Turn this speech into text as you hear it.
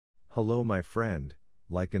Hello my friend,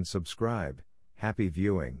 like and subscribe, happy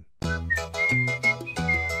viewing.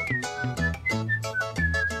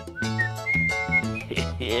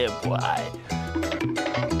 Yeah, boy.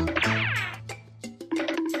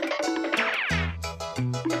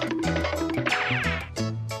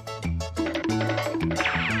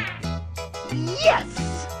 Yes!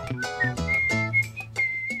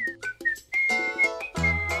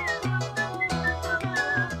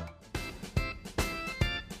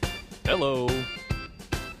 Hello.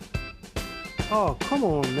 Oh, come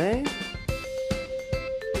on, man.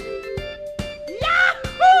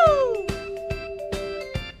 Yahoo!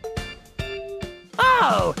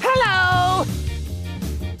 Oh, hello!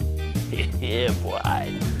 Yeah,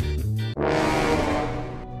 boy.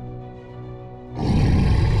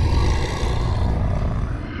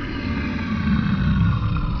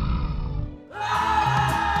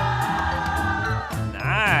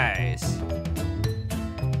 Nice.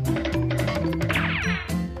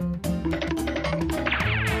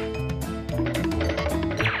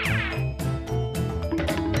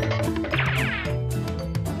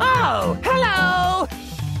 Oh, hello!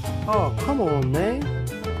 Oh, come on, man.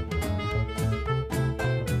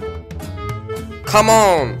 Come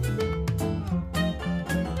on!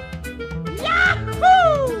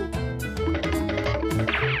 Yahoo!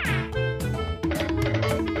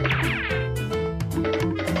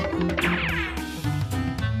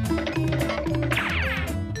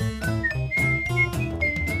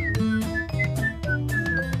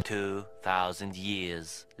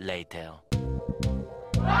 $2,000 later.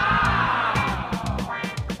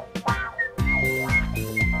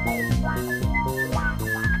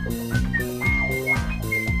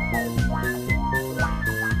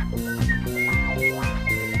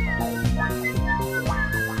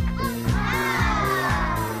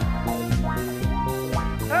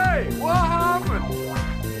 Hey, what happened?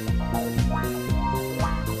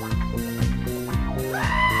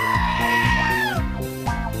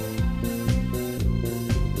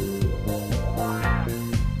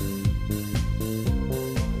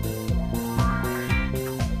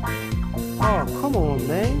 Oh, come on,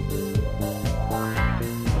 man.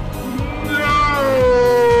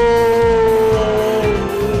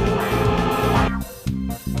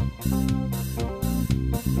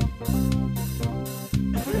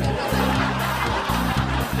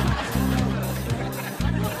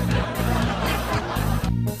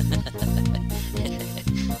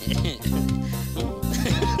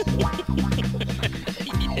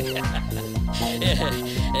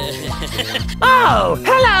 Oh,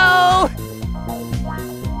 hello!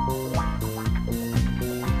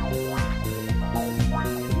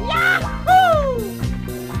 Yahoo!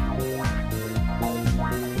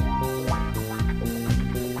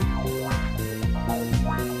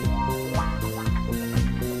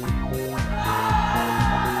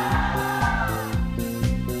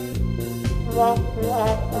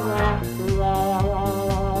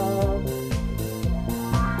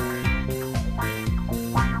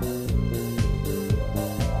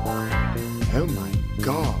 Oh my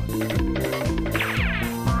god.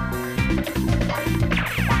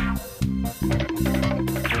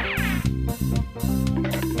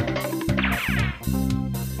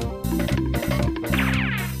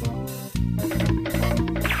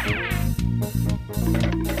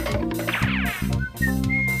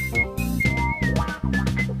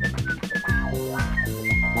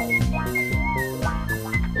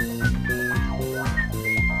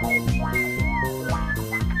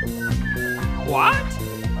 What?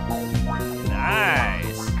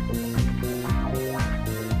 Nice.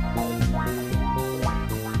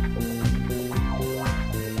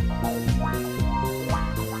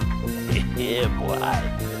 Yeah, boy.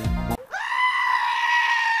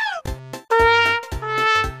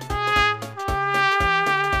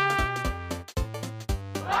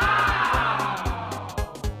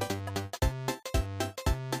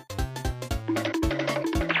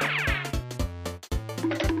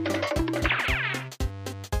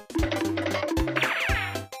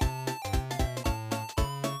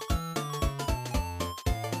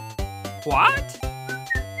 What?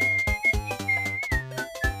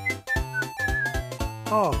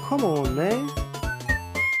 Oh, come on, man.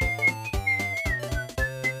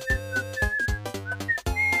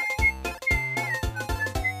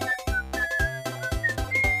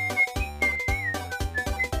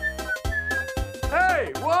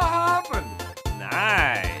 Hey, what happened?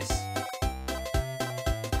 Nice.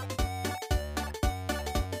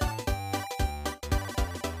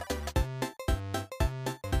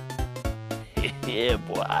 Yeah,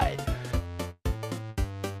 boy.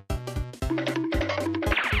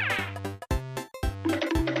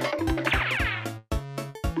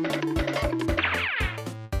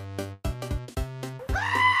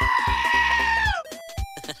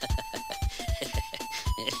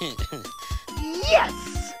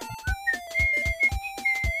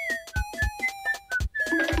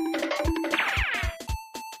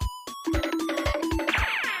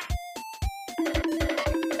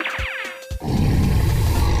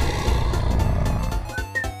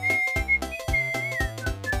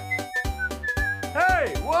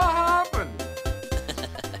 Hey, what happened?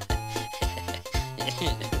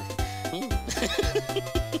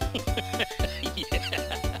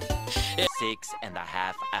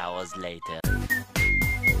 6.5 hours later.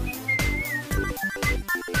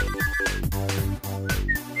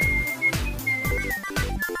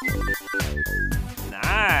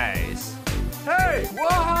 Nice. Hey,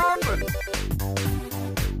 what happened?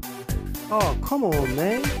 Oh, come on,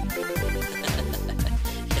 man.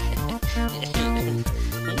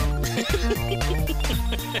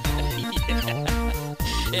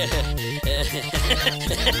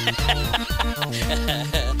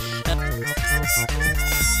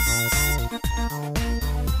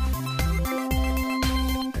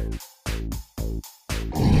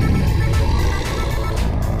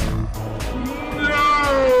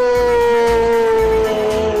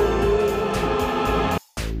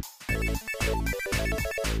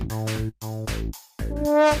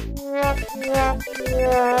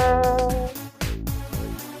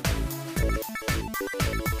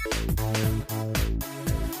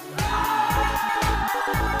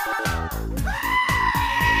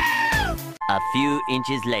 A few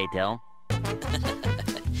inches later.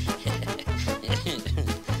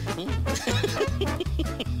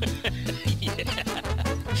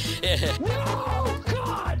 No,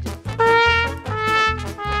 God!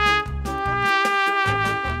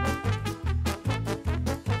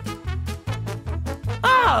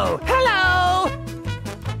 Oh, hello!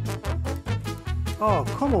 Oh,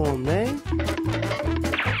 come on, man.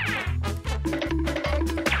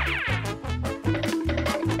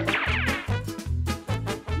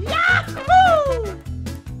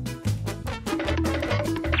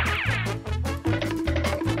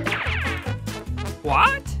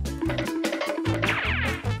 What?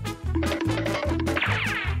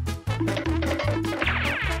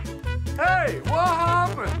 Hey, what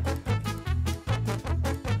happened?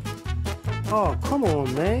 Oh, come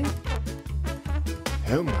on, man.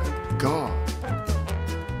 Oh my God.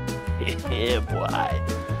 Yeah,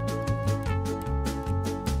 boy.